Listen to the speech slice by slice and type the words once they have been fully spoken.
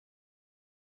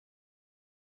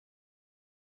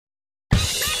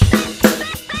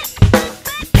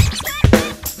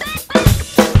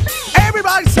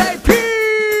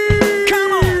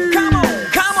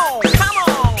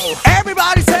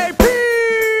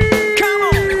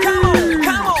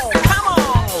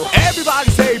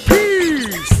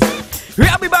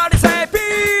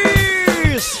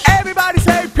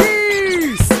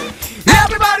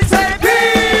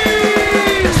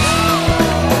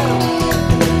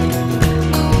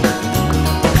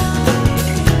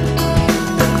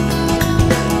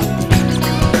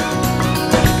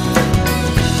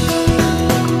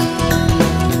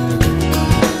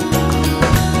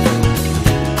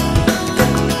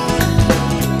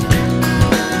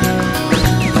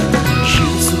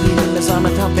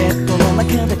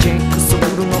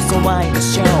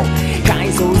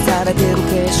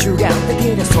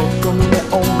そっと胸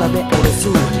をなで下ろす。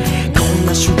こん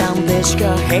な手段でし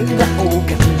か平和を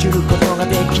感じることが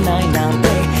できないなんて、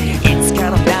いつか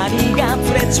ら何が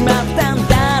ずれちまったん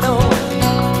だろう。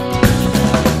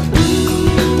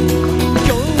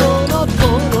今日のこ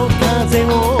の風を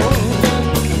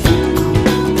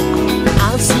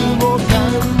明日も感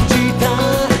じた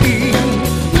い。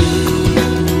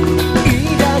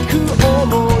抱く想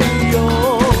いを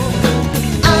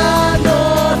あの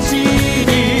地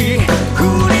に降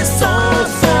り注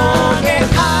げ。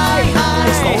はいはい、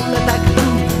そんな高く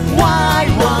ワイ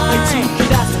ワイ突き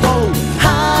出す。は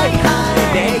いは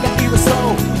い、願いはそう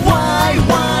ワイ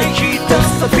ワイ一つ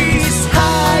のピース。は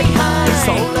いはい、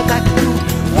そんな高く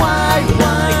ワイワ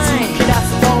イ突き出す。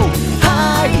は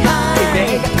いはい、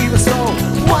願いはそう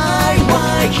ワイワ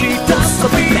イ一つの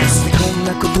ピース。こんな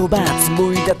言葉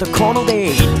紡いだところで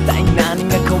一体何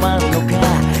が変わるのか。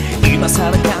今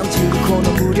さら感じるこの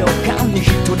無力感に一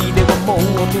人ではもう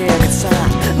お手上げさ。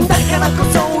だからこ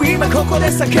そ今ここで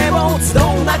叫ぼう。集う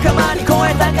仲間に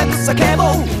声高く叫ぼ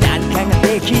う。何かが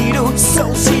できるそ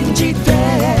う信じて。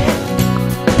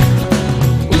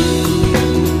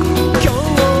今日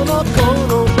のこ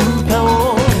の歌を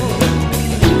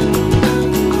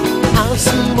明日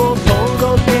も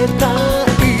届けたい。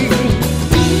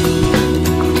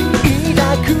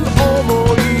抱く想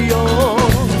いを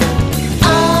あ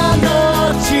の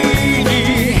地に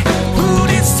降り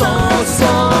注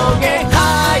げ。は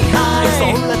いはい、そ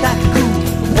んな高く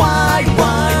ワイワ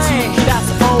イ突き出す。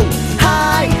は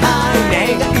いはい、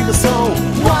願いはそう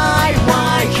ワイワ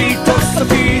イ一つの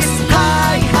ピース。は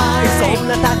いはい、そん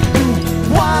な高く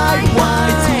ワイワ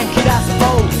イ突き出す。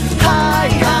はい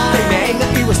はい、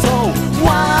願いはそうワ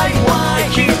イワイ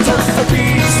一つのピ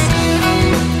ース。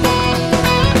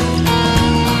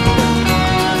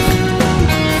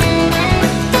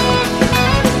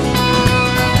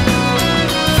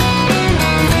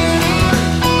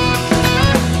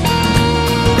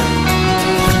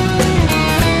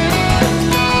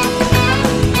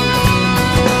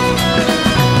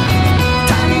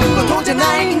他人事じゃ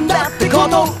ないんだってこ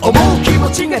と、思う気持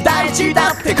ちが大事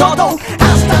だってこと。明日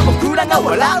僕らが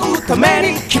笑うた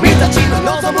めに、君たちの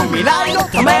望む未来の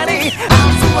ために。明日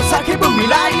は叫ぶ未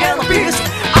来へのピース。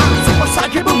明日は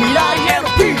叫ぶ未来への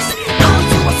ピース。明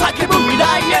日は叫ぶ未来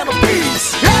へのピー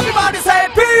ス。 Everybody say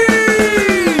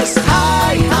peace。 は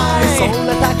いはい、そん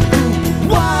な高く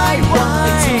ワイワ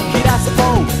イ突き出す。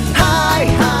はい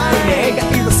はい、願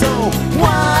いはそうワ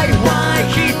イワイ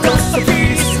一つのピ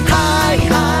ース。はい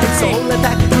はい、そんな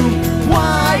高くワ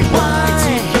イワイ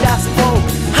突き出す。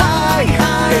はいは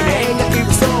い、願いは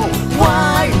そう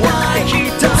ワイワイ一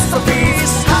つのピース。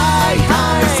はいは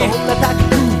い、そんな高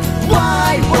くワ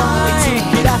イワイ突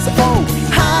き出す。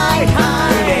はいは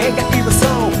い、願いはそ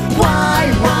うワイ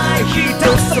ワイ一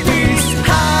つのピース。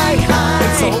はいはい、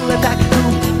そんな高く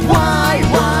ワイ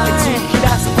ワイ突き出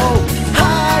す。は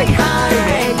いはい、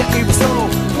願いはそう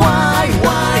ワイワ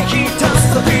イ一つ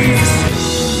のピース。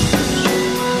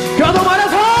今日どうもありが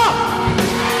とう。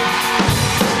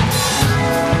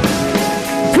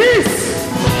Peace!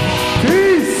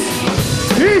 Peace!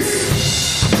 Peace!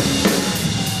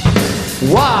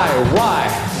 Why?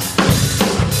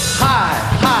 Hi!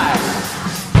 Hi!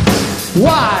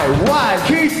 Why? 一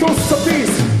つのピース。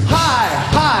Hi!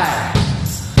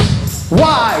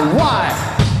 Why?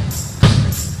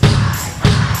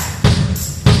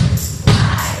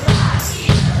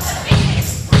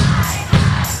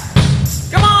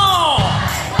 Come on!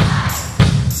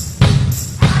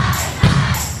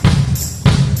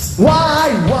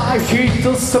 Why?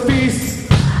 一つのピース。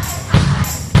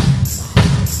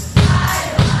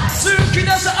突き出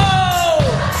そう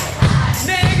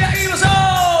願いはそ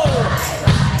う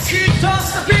一つ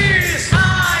のピース。は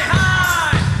い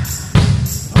はい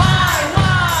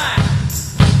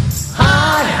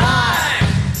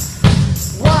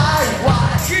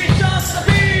一つの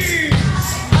ピー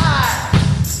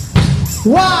ス。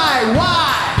Why? Why?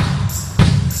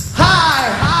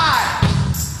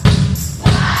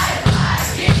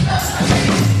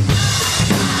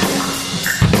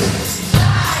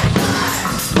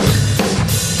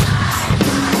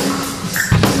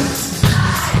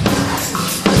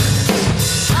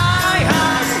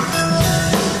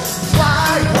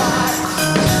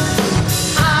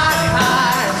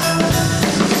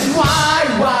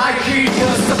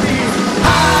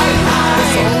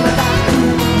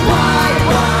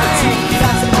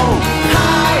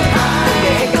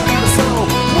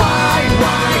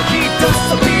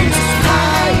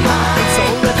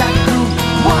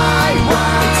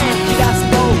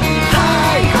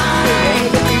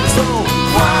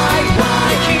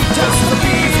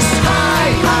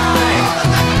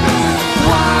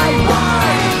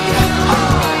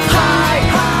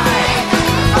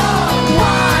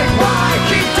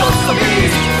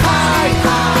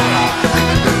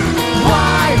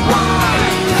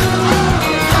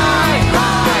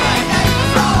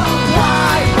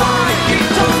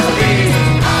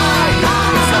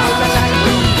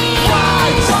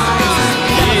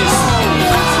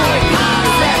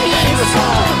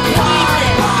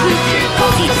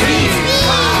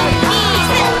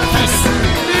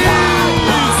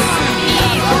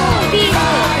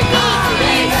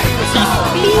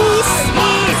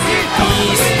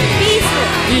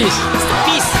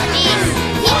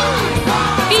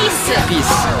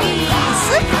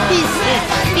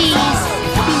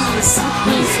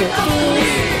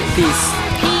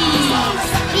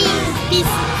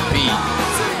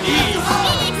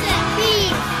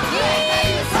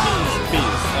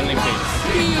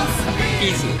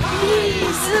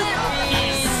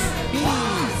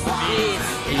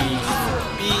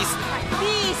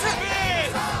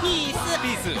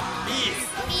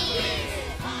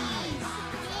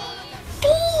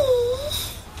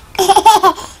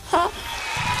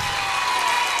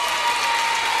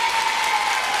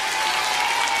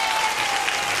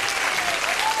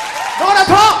 どうだ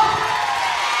と